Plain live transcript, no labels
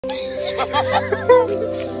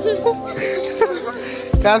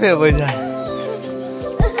कहाँ थियो पैसा?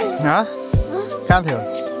 कहाँ थियो?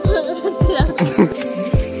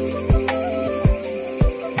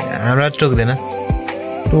 हामीलाई टोक्दैन।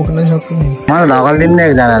 टोक्न सक्दैन। मलाई ढकलिदिनु नि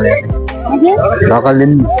एकजनाले।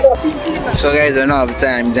 ढकलिदिनु। सो गाइज होइन अब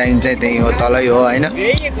चाहिँ हामी जाइन्छ त्यही हो तलै हो होइन?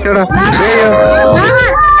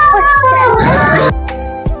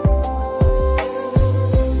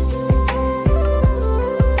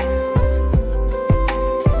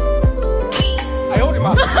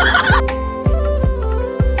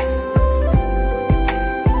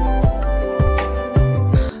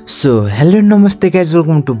 सो हेलो नमस्ते guys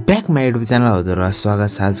welcome to back my YouTube channel हजुरलाई स्वागत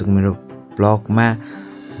छ आजको मेरो ब्लगमा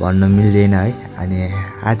भन्न मिल्दैन है। अनि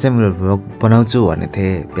आज चाहिँ मैले ब्लग बनाउँछु भनेको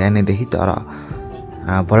थिएँ बिहानैदेखि, तर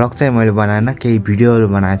ब्लग चाहिँ मैले बनाएन, केही भिडियोहरू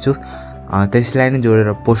बनाएको छु त्यसलाई नै जोडेर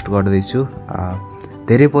पोस्ट गर्दैछु।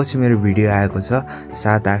 धेरै पछि मेरो भिडियो आएको छ,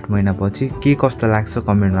 7-8 महिना पछि। के कस्तो लाग्छ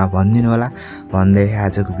कमेन्टमा भनिदिनु होला। भन्दै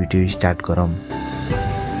आजको भिडियो स्टार्ट गरौँ।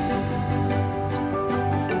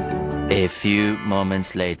 A few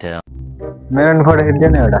moments later. मेरो फोटो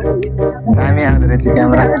खिच्दियो नि एउटा, दामी आउँदो रहेछ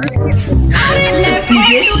क्यामेरा।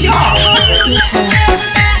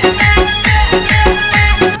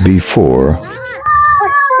 Before,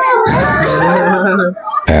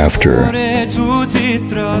 after.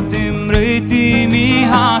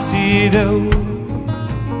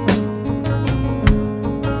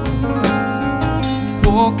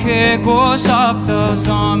 पोखेको शब्द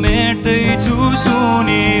समेट्दैछु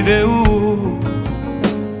सुनिदेऊ,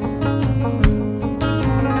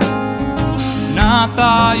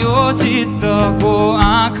 नाता यो चित्तको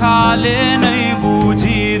आँखाले नै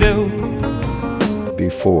बुझिदेऊ।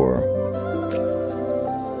 Before,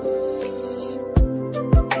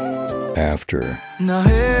 after.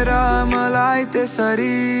 नहेर मलाई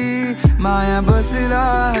त्यसरी माया बसिला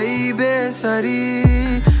है बेसरी,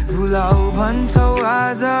 भुलाऊ भन्छौ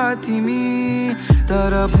आज तिमी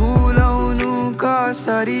तर भुलाउनु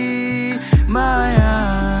कसरी माया।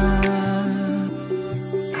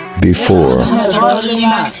 Before,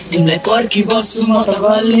 तिमीलाई पर्खी बस्छु म त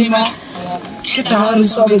गल्लीमा, केटाहरू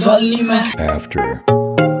सबै गल्लीमा। after.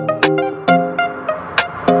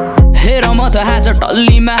 हेर म त आज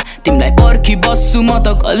टल्लीमा, तिमीलाई पर्खी बस्छु म त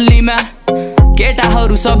गल्लीमा,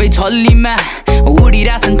 केटाहरू सबै छल्लीमा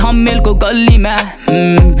उडिरहेछन् ठम्मेलको गल्लीमा।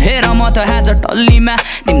 हेर म त आज टल्लीमा,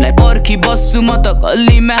 तिमीलाई पर्खी बस्छु म त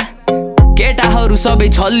गल्लीमा, केटाहरू सबै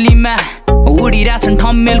छल्लीमा उडिरहेछन्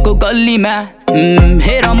ठम्मेलको गल्लीमा।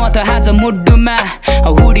 हेर म त आज मुड्डुमा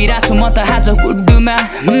उडिरहेछु म त आज गुड्डुमा।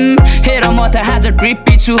 हेर म त आज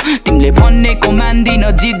ट्रिपी छु, तिमीले भन्नेको मान्दिन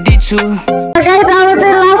जिद्दी छु।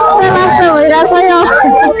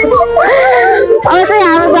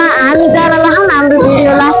 हामी च्यानलमा हाम्रो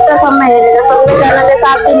भिडियो लास्टसम्म हेरेर सबैजनाले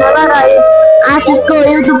साथ दिनु होला। र आशिषको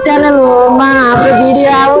युट्युब च्यानलमा हाम्रो भिडियो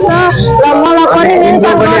आउँछ र मलाई पनि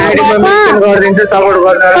मेन्सन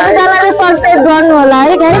गर्नुपर्छ। सबैजनाले सब्सक्राइब गर्नु होला है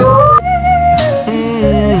गाइस।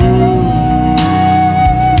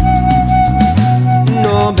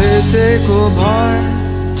 नभेटेको भए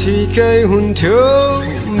ठिकै हुन्थ्यो,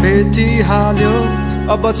 भेटिहाल्यो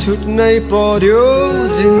अब छुट्नै पर्यो।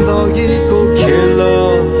 जिन्दगीको खेल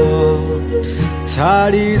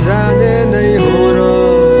छाडी जाने नै हो र,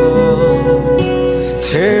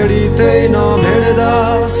 छेडिँदै नभेट्दा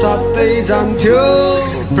साथै जान्थ्यो।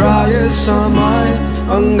 प्राय समय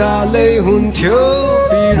अङ्गालै हुन्थ्यो,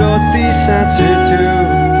 पिरती साँच्चै थियो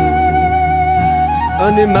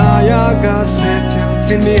अनि माया गाँसेथ्यो।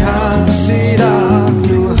 तिमी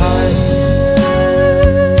हाँसिराख्नु है,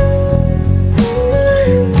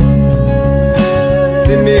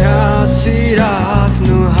 तिमी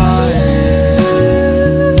हाँसिराख्नु है,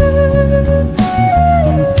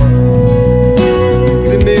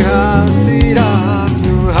 तिमी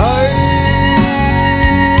हाँसिराख्नु है,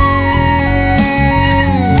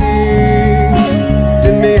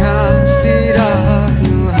 तिमी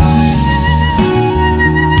हाँसिराख्नु है,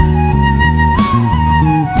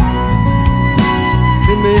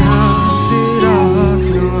 तिमी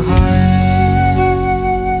हाँसिराख्नु है।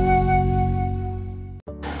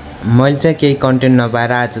 मैले चाहिँ केही कन्टेन्ट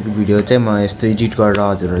नपाएर आजको भिडियो चाहिँ म यस्तो एडिट गरेर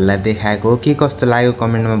हजुरहरूलाई देखाएको हो। के कस्तो लाग्यो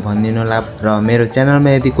कमेन्टमा भनिदिनु होला। र मेरो च्यानलमा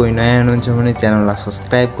यदि कोही नयाँ हुनुहुन्छ भने च्यानललाई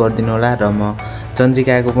सब्सक्राइब गरिदिनु होला। र म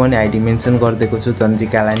चन्द्रिकाको पनि आइडी मेन्सन गरिदिएको छु,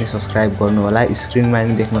 चन्द्रिकालाई नि सब्सक्राइब गर्नु होला। स्क्रिनमा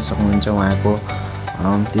नि देख्न सक्नुहुन्छ उहाँको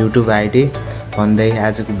युट्युब आइडी। भन्दै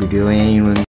आजको भिडियो यहीँ